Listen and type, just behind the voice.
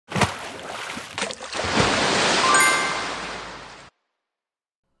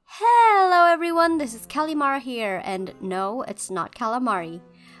everyone, this is Callimara here, and no, it's not calamari.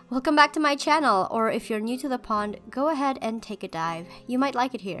 Welcome back to my channel, or if you're new to the pond, go ahead and take a dive. You might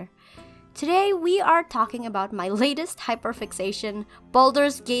like it here. Today we are talking about my latest hyperfixation,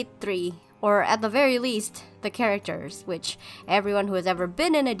 Baldur's Gate 3, or at the very least, the characters, which everyone who has ever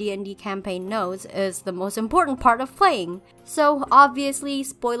been in a D&D campaign knows is the most important part of playing. So obviously,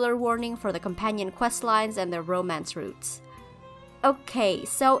 spoiler warning for the companion questlines and their romance routes. Okay,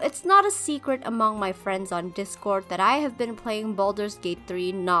 so it's not a secret among my friends on Discord that I have been playing Baldur's Gate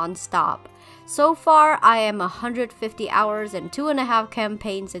 3 non-stop. So far, I am 150 hours and 2.5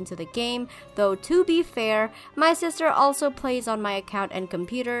 campaigns into the game, though to be fair, my sister also plays on my account and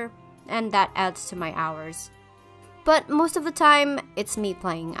computer, and that adds to my hours. But most of the time, it's me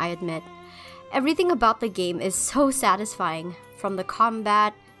playing, I admit. Everything about the game is so satisfying, from the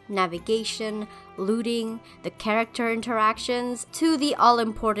combat, navigation, looting, the character interactions, to the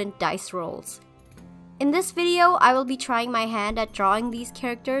all-important dice rolls. In this video, I will be trying my hand at drawing these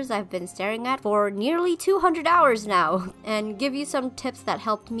characters I've been staring at for nearly 200 hours now, and give you some tips that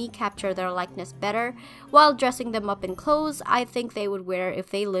helped me capture their likeness better, while dressing them up in clothes I think they would wear if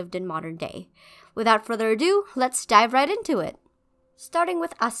they lived in modern day. Without further ado, let's dive right into it! Starting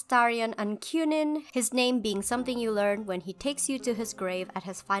with Astarion Discussion, his name being something you learn when he takes you to his grave at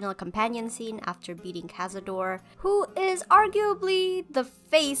his final companion scene after beating Cazador, who is arguably the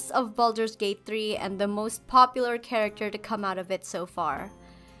face of Baldur's Gate 3 and the most popular character to come out of it so far.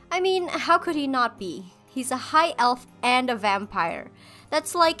 I mean, how could he not be? He's a high elf and a vampire.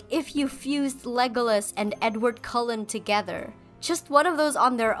 That's like if you fused Legolas and Edward Cullen together. Just one of those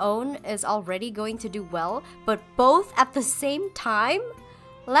on their own is already going to do well, but both at the same time?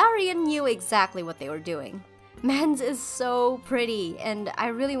 Larian knew exactly what they were doing. Mans is so pretty, and I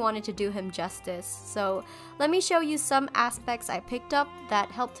really wanted to do him justice, so let me show you some aspects I picked up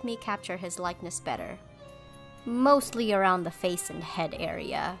that helped me capture his likeness better. Mostly around the face and head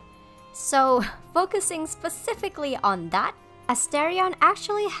area. So, focusing specifically on that, Astarion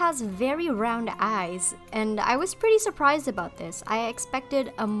actually has very round eyes, and I was pretty surprised about this. I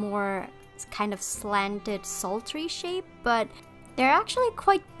expected a more kind of slanted, sultry shape, but they're actually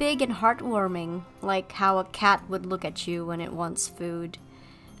quite big and heartwarming, like how a cat would look at you when it wants food.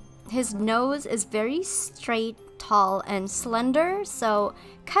 His nose is very straight, tall, and slender, so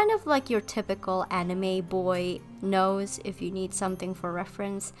kind of like your typical anime boy nose if you need something for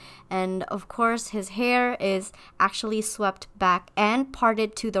reference. And of course, his hair is actually swept back and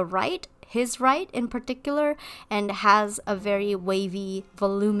parted to the right, his right in particular, and has a very wavy,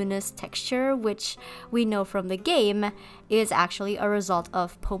 voluminous texture, which we know from the game is actually a result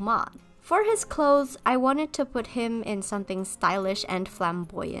of pomade. For his clothes, I wanted to put him in something stylish and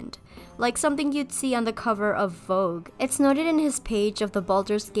flamboyant, like something you'd see on the cover of Vogue. It's noted in his page of the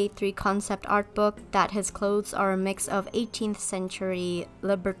Baldur's Gate 3 concept art book that his clothes are a mix of 18th century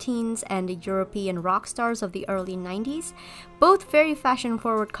libertines and European rock stars of the early 90s, both very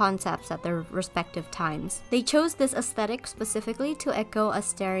fashion-forward concepts at their respective times. They chose this aesthetic specifically to echo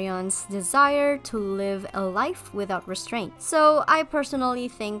Astarion's desire to live a life without restraint. So I personally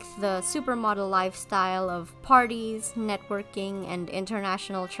think the supermodel lifestyle of parties, networking, and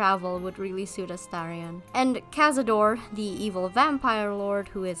international travel would really suit Astarion. And Cazador, the evil vampire lord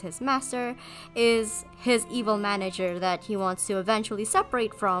who is his master, is his evil manager that he wants to eventually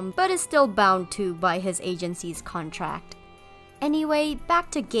separate from, but is still bound to by his agency's contract. Anyway, back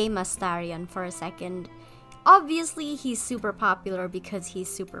to game Astarion for a second. Obviously, he's super popular because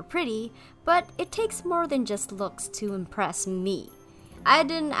he's super pretty, but it takes more than just looks to impress me. I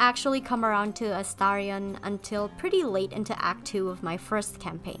didn't actually come around to Astarion until pretty late into Act 2 of my first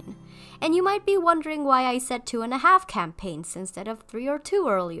campaign. And you might be wondering why I said 2.5 campaigns instead of 3 or 2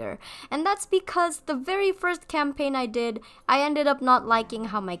 earlier. And that's because the very first campaign I did, I ended up not liking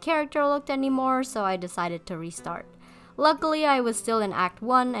how my character looked anymore, so I decided to restart. Luckily, I was still in Act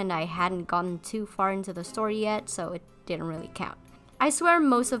 1 and I hadn't gotten too far into the story yet, so it didn't really count. I swear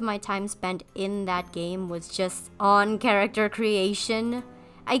most of my time spent in that game was just on character creation.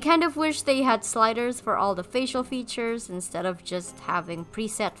 I kind of wish they had sliders for all the facial features instead of just having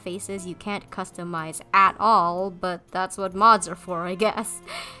preset faces you can't customize at all, but that's what mods are for, I guess.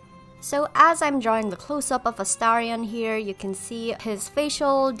 So as I'm drawing the close-up of Astarion here, you can see his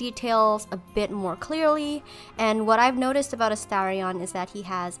facial details a bit more clearly, and what I've noticed about Astarion is that he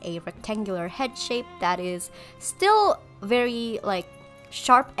has a rectangular head shape that is still very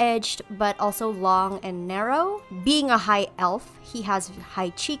sharp-edged but also long and narrow. Being a high elf, he has high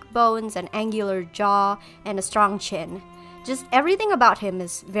cheekbones, an angular jaw, and a strong chin. Just everything about him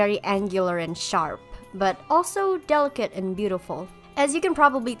is very angular and sharp, but also delicate and beautiful. As you can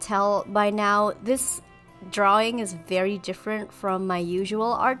probably tell by now, this drawing is very different from my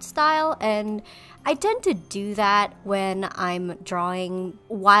usual art style, and I tend to do that when I'm drawing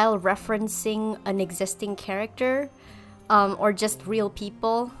while referencing an existing character or just real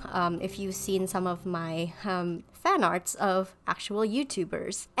people. If you've seen some of my fan arts of actual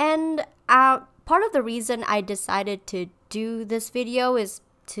YouTubers. And part of the reason I decided to do this video is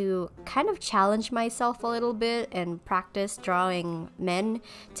to kind of challenge myself a little bit and practice drawing men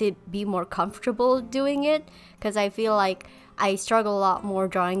to be more comfortable doing it, because I feel like I struggle a lot more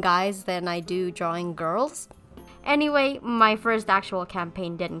drawing guys than I do drawing girls. Anyway, my first actual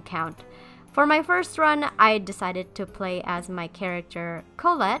campaign didn't count. For my first run, I decided to play as my character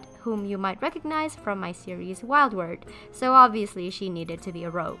Colette, whom you might recognize from my series Wildward, so obviously she needed to be a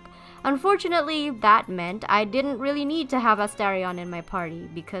rogue. Unfortunately, that meant I didn't really need to have Astarion in my party,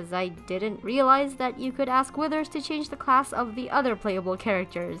 because I didn't realize that you could ask Withers to change the class of the other playable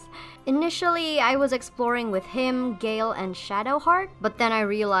characters. Initially, I was exploring with him, Gale, and Shadowheart, but then I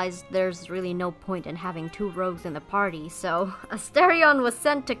realized there's really no point in having 2 rogues in the party, so Astarion was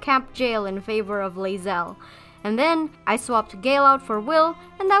sent to Camp Jail in favor of Lae'zel. And then I swapped Gale out for Will,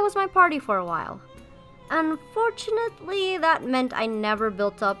 and that was my party for a while. Unfortunately, that meant I never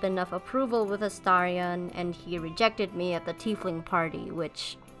built up enough approval with Astarion, and he rejected me at the Tiefling party,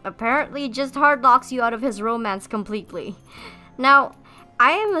 which apparently just hardlocks you out of his romance completely. Now,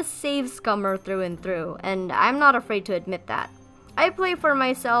 I am a save scummer through and through, and I'm not afraid to admit that. I play for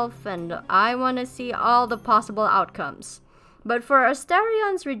myself, and I want to see all the possible outcomes. But for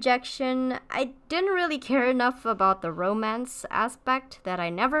Astarion's rejection, I didn't really care enough about the romance aspect that I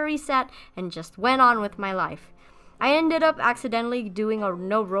never reset and just went on with my life. I ended up accidentally doing a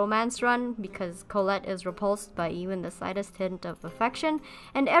no romance run because Colette is repulsed by even the slightest hint of affection,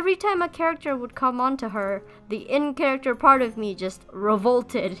 and every time a character would come onto her, the in-character part of me just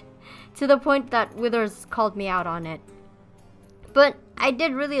revolted, to the point that Withers called me out on it. But I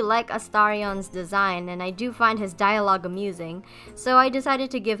did really like Astarion's design, and I do find his dialogue amusing, so I decided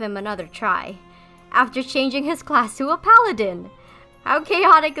to give him another try, after changing his class to a paladin. How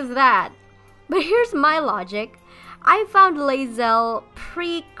chaotic is that? But here's my logic. I found Lae'zel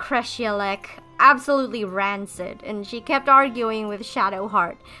pre-Crescialec absolutely rancid, and she kept arguing with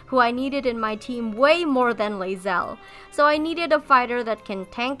Shadowheart, who I needed in my team way more than Lae'zel. So I needed a fighter that can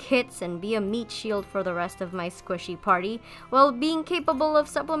tank hits and be a meat shield for the rest of my squishy party, while being capable of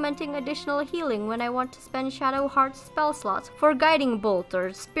supplementing additional healing when I want to spend Shadowheart's spell slots for Guiding Bolt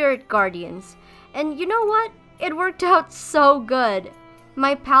or Spirit Guardians. And you know what? It worked out so good.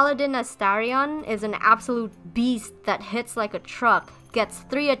 My paladin Astarion is an absolute beast that hits like a truck, gets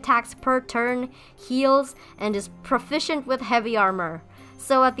 3 attacks per turn, heals, and is proficient with heavy armor.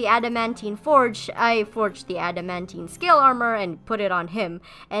 So at the Adamantine Forge, I forged the Adamantine scale armor and put it on him,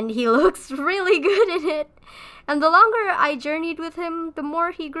 and he looks really good in it. And the longer I journeyed with him, the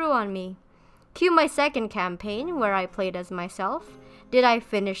more he grew on me. Cue my second campaign, where I played as myself. Did I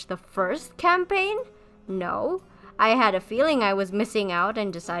finish the first campaign? No. I had a feeling I was missing out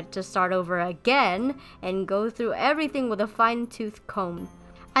and decided to start over again and go through everything with a fine-tooth comb.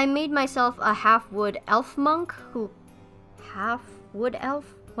 I made myself a half-wood elf monk who... Half-wood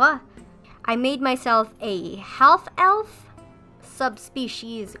elf? What? I made myself a half elf,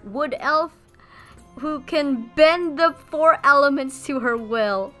 subspecies wood elf, who can bend the 4 elements to her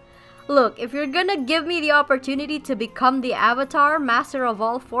will. Look, if you're gonna give me the opportunity to become the Avatar, master of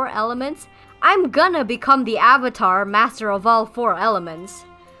all 4 elements, I'm gonna become the Avatar, master of all 4 elements.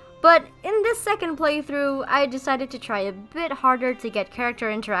 But in this second playthrough, I decided to try a bit harder to get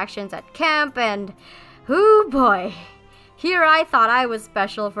character interactions at camp, and oh boy, here I thought I was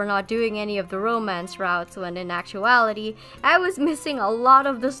special for not doing any of the romance routes, when in actuality, I was missing a lot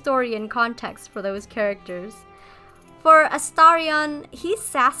of the story and context for those characters. For Astarion, he's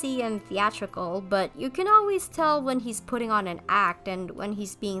sassy and theatrical, but you can always tell when he's putting on an act and when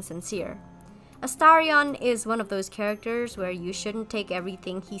he's being sincere. Astarion is one of those characters where you shouldn't take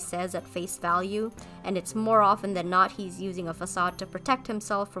everything he says at face value, and it's more often than not he's using a facade to protect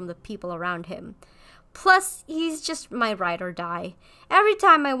himself from the people around him. Plus, he's just my ride or die. Every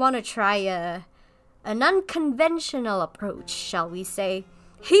time I want to try an unconventional approach, shall we say,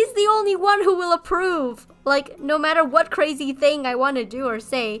 he's the only one who will approve. Like, no matter what crazy thing I want to do or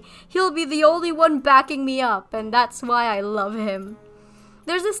say, he'll be the only one backing me up, and that's why I love him.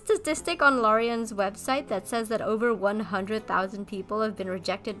 There's a statistic on Lorian's website that says that over 100,000 people have been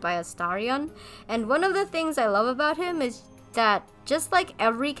rejected by Astarion, and one of the things I love about him is that, just like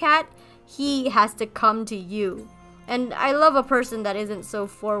every cat, he has to come to you. And I love a person that isn't so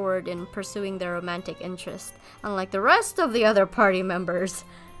forward in pursuing their romantic interest, unlike the rest of the other party members.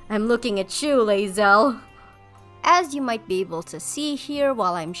 I'm looking at you, Lasel. As you might be able to see here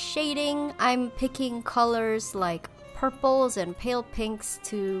while I'm shading, I'm picking colors like purples and pale pinks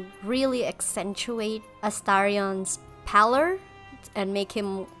to really accentuate Astarion's pallor and make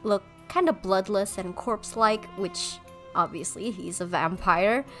him look kind of bloodless and corpse-like, which obviously he's a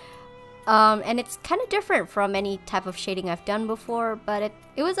vampire. And it's kind of different from any type of shading I've done before, but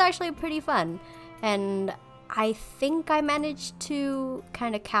it was actually pretty fun. And I think I managed to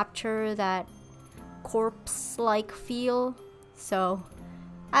kind of capture that corpse-like feel. So,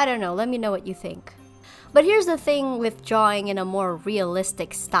 I don't know, let me know what you think. But here's the thing with drawing in a more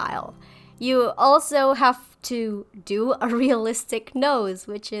realistic style. You also have to do a realistic nose,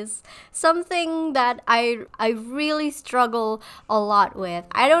 which is something that I really struggle a lot with.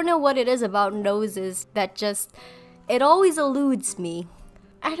 I don't know what it is about noses that just, it always eludes me.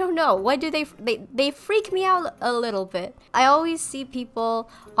 I don't know, why do they freak me out a little bit. I always see people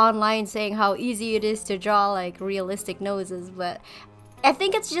online saying how easy it is to draw like realistic noses, but I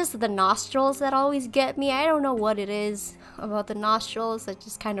think it's just the nostrils that always get me. I don't know what it is about the nostrils that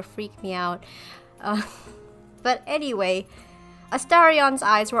just kind of freak me out. But anyway, Astarion's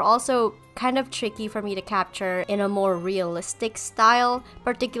eyes were also kind of tricky for me to capture in a more realistic style,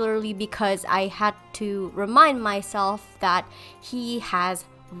 particularly because I had to remind myself that he has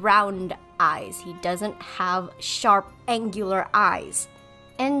round eyes. He doesn't have sharp, angular eyes.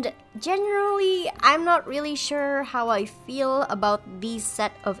 And generally, I'm not really sure how I feel about these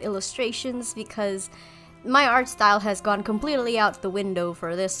set of illustrations because my art style has gone completely out the window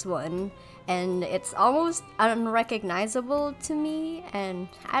for this one. And it's almost unrecognizable to me, and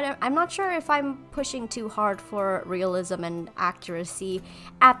I'm not sure if I'm pushing too hard for realism and accuracy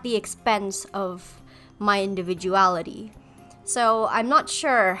at the expense of my individuality. So I'm not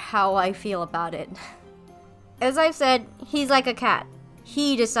sure how I feel about it. As I've said, he's like a cat.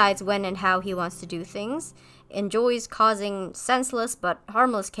 He decides when and how he wants to do things, enjoys causing senseless but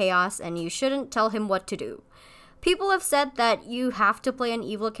harmless chaos, and you shouldn't tell him what to do. People have said that you have to play an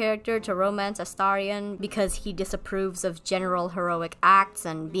evil character to romance Astarion because he disapproves of general heroic acts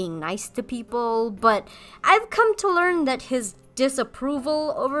and being nice to people, but I've come to learn that his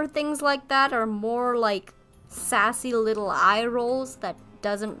disapproval over things like that are more like sassy little eye rolls that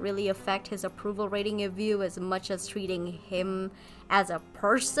doesn't really affect his approval rating of you as much as treating him as a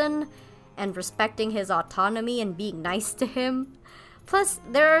person and respecting his autonomy and being nice to him. Plus,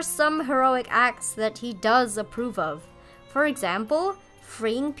 there are some heroic acts that he does approve of. For example,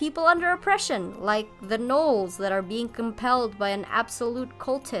 freeing people under oppression, like the gnolls that are being compelled by an absolute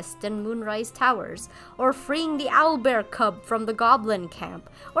cultist in Moonrise Towers, or freeing the owlbear cub from the goblin camp,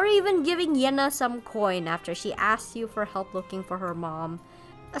 or even giving Yenna some coin after she asks you for help looking for her mom.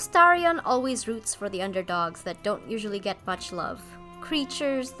 Astarion always roots for the underdogs that don't usually get much love,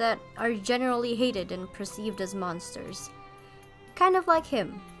 creatures that are generally hated and perceived as monsters. Kind of like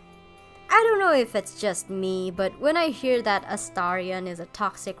him. I don't know if it's just me, but when I hear that Astarion is a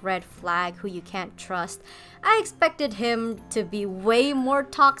toxic red flag who you can't trust, I expected him to be way more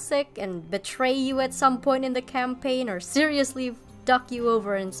toxic and betray you at some point in the campaign or seriously duck you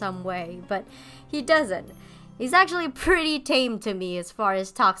over in some way, but he doesn't. He's actually pretty tame to me as far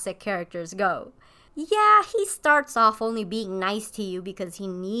as toxic characters go. Yeah, he starts off only being nice to you because he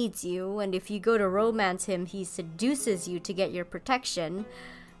needs you, and if you go to romance him, he seduces you to get your protection,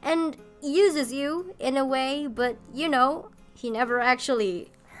 and uses you in a way, but you know, he never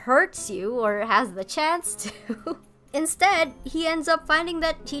actually hurts you or has the chance to. Instead, he ends up finding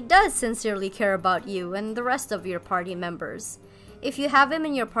that he does sincerely care about you and the rest of your party members. If you have him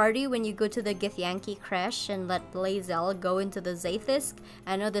in your party when you go to the Githyanki creche and let Lasel go into the Zaith'isk,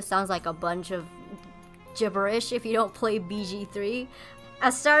 I know this sounds like a bunch of gibberish if you don't play BG3,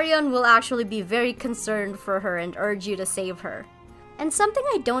 Astarion will actually be very concerned for her and urge you to save her. And something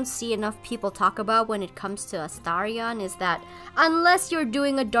I don't see enough people talk about when it comes to Astarion is that unless you're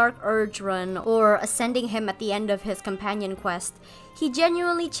doing a Dark Urge run or ascending him at the end of his companion quest, he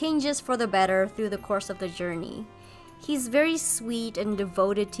genuinely changes for the better through the course of the journey. He's very sweet and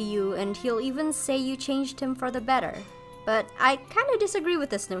devoted to you, and he'll even say you changed him for the better. But I kinda disagree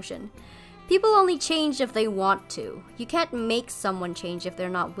with this notion. People only change if they want to. You can't make someone change if they're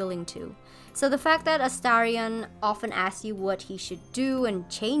not willing to. So the fact that Astarion often asks you what he should do and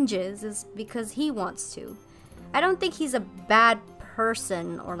changes is because he wants to. I don't think he's a bad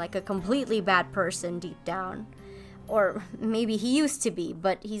person or like a completely bad person deep down. Or maybe he used to be,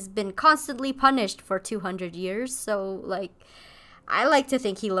 but he's been constantly punished for 200 years, so like, I like to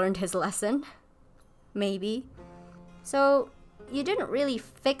think he learned his lesson. Maybe. So, you didn't really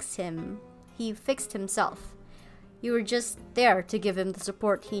fix him, he fixed himself. You were just there to give him the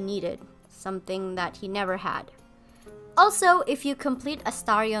support he needed, something that he never had. Also, if you complete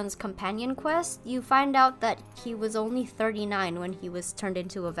Astarion's companion quest, you find out that he was only 39 when he was turned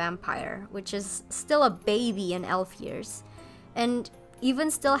into a vampire, which is still a baby in elf years, and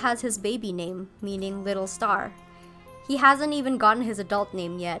even still has his baby name, meaning Little Star. He hasn't even gotten his adult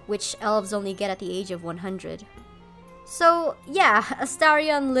name yet, which elves only get at the age of 100. So yeah,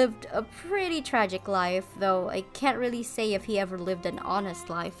 Astarion lived a pretty tragic life, though I can't really say if he ever lived an honest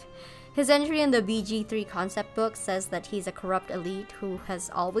life. His entry in the BG3 concept book says that he's a corrupt elite who has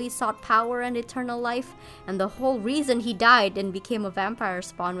always sought power and eternal life, and the whole reason he died and became a vampire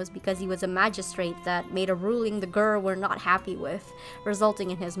spawn was because he was a magistrate that made a ruling the Gur were not happy with,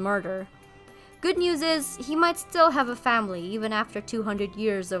 resulting in his murder. Good news is, he might still have a family even after 200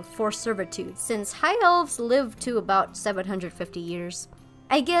 years of forced servitude, since High Elves live to about 750 years.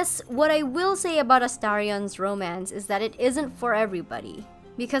 I guess what I will say about Astarion's romance is that it isn't for everybody.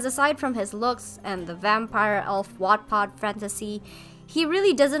 Because aside from his looks and the vampire elf Wattpad fantasy, he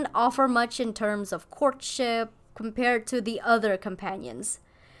really doesn't offer much in terms of courtship compared to the other companions.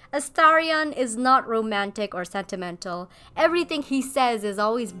 Astarion is not romantic or sentimental. Everything he says is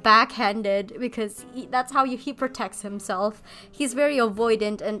always backhanded because that's how he protects himself. He's very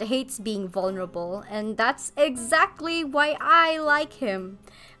avoidant and hates being vulnerable, and that's exactly why I like him.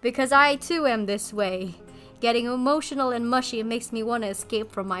 Because I too am this way. Getting emotional and mushy makes me want to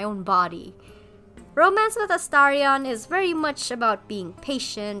escape from my own body. Romance with Astarion is very much about being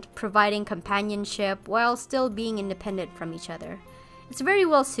patient, providing companionship, while still being independent from each other. It's very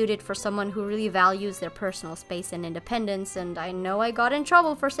well suited for someone who really values their personal space and independence, and I know I got in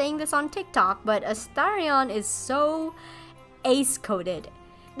trouble for saying this on TikTok, but Astarion is so ace-coded.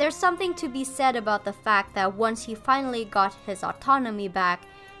 There's something to be said about the fact that once he finally got his autonomy back,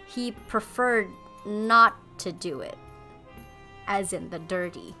 he preferred not to do it, as in the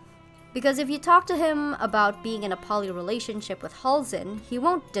dirty. Because if you talk to him about being in a poly relationship with Halsin, he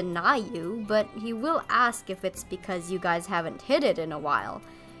won't deny you, but he will ask if it's because you guys haven't hit it in a while.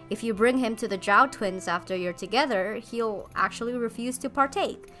 If you bring him to the Drow twins after you're together, he'll actually refuse to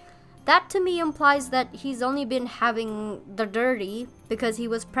partake. That to me implies that he's only been having the dirty because he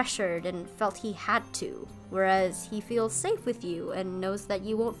was pressured and felt he had to, whereas he feels safe with you and knows that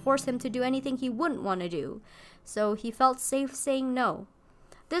you won't force him to do anything he wouldn't want to do, so he felt safe saying no.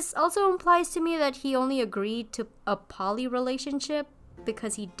 This also implies to me that he only agreed to a poly relationship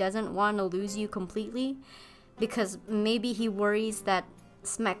because he doesn't want to lose you completely, because maybe he worries that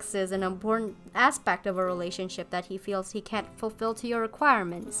Smex is an important aspect of a relationship that he feels he can't fulfill to your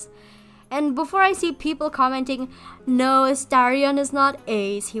requirements. And before I see people commenting, no, Astarion is not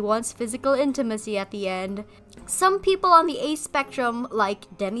ace, he wants physical intimacy at the end, some people on the ace spectrum, like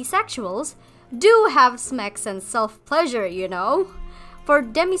demisexuals, do have Smex and self-pleasure, you know? For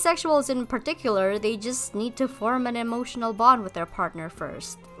demisexuals in particular, they just need to form an emotional bond with their partner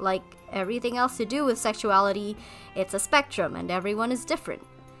first. Like everything else to do with sexuality, it's a spectrum and everyone is different.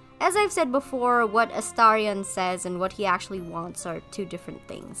 As I've said before, what Astarion says and what he actually wants are two different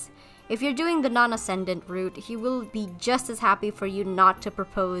things. If you're doing the non-ascendant route, he will be just as happy for you not to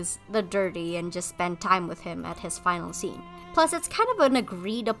propose the dirty and just spend time with him at his final scene. Plus, it's kind of an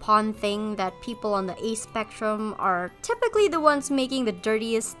agreed upon thing that people on the ace spectrum are typically the ones making the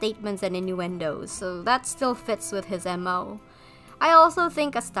dirtiest statements and innuendos, so that still fits with his MO. I also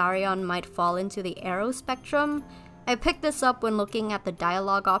think Astarion might fall into the arrow spectrum. I picked this up when looking at the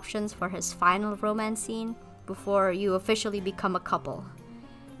dialogue options for his final romance scene, before you officially become a couple.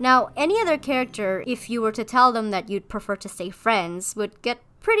 Now, any other character, if you were to tell them that you'd prefer to stay friends, would get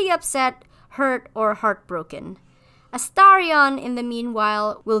pretty upset, hurt, or heartbroken. Astarion, in the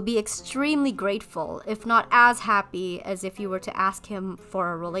meanwhile, will be extremely grateful, if not as happy as if you were to ask him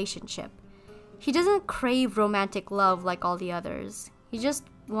for a relationship. He doesn't crave romantic love like all the others. He just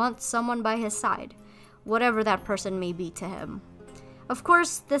wants someone by his side, whatever that person may be to him. Of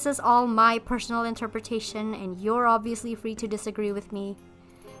course, this is all my personal interpretation, and you're obviously free to disagree with me.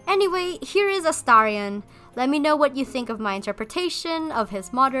 Anyway, here is Astarion. Let me know what you think of my interpretation of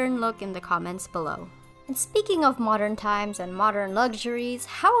his modern look in the comments below. And speaking of modern times and modern luxuries,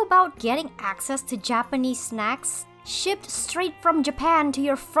 how about getting access to Japanese snacks shipped straight from Japan to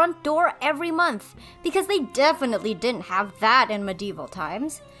your front door every month? Because they definitely didn't have that in medieval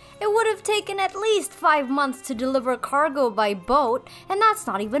times. It would have taken at least 5 months to deliver cargo by boat, and that's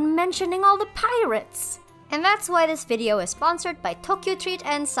not even mentioning all the pirates. And that's why this video is sponsored by TokyoTreat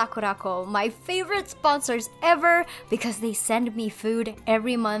and Sakuraco, my favorite sponsors ever, because they send me food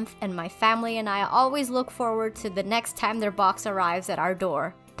every month and my family and I always look forward to the next time their box arrives at our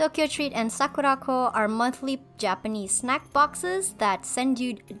door. TokyoTreat and Sakuraco are monthly Japanese snack boxes that send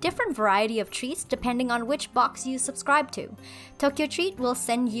you a different variety of treats depending on which box you subscribe to. TokyoTreat will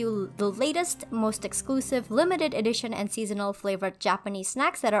send you the latest, most exclusive, limited edition and seasonal flavored Japanese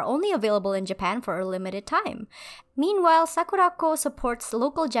snacks that are only available in Japan for a limited time. Meanwhile, Sakuraco supports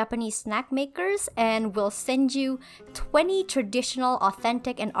local Japanese snack makers and will send you 20 traditional,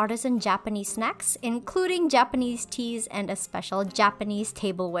 authentic, and artisan Japanese snacks, including Japanese teas and a special Japanese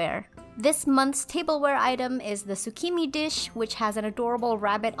tableware. This month's tableware item is the tsukimi dish, which has an adorable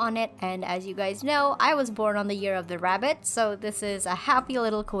rabbit on it, and as you guys know, I was born on the year of the rabbit, so this is a happy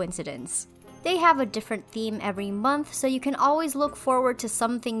little coincidence. They have a different theme every month, so you can always look forward to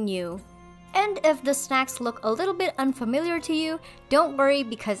something new. And if the snacks look a little bit unfamiliar to you, don't worry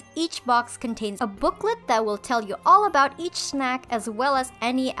because each box contains a booklet that will tell you all about each snack as well as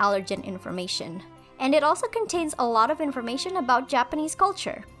any allergen information. And it also contains a lot of information about Japanese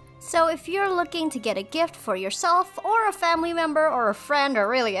culture. So if you're looking to get a gift for yourself or a family member or a friend or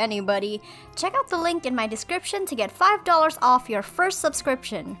really anybody, check out the link in my description to get $5 off your first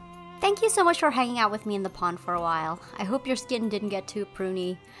subscription. Thank you so much for hanging out with me in the pond for a while. I hope your skin didn't get too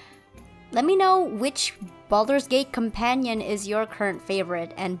pruny. Let me know which Baldur's Gate companion is your current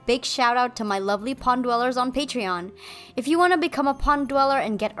favorite, and big shout out to my lovely pond dwellers on Patreon. If you want to become a pond dweller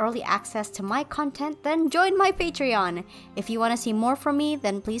and get early access to my content, then join my Patreon. If you want to see more from me,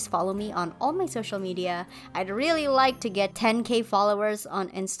 then please follow me on all my social media. I'd really like to get 10k followers on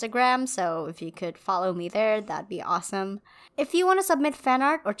Instagram, so if you could follow me there, that'd be awesome. If you want to submit fan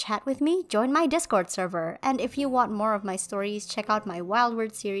art or chat with me, join my Discord server. And if you want more of my stories, check out my Wild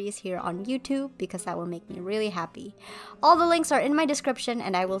Word series here on YouTube because that will make me really happy. All the links are in my description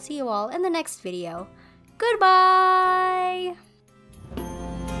and I will see you all in the next video. Goodbye!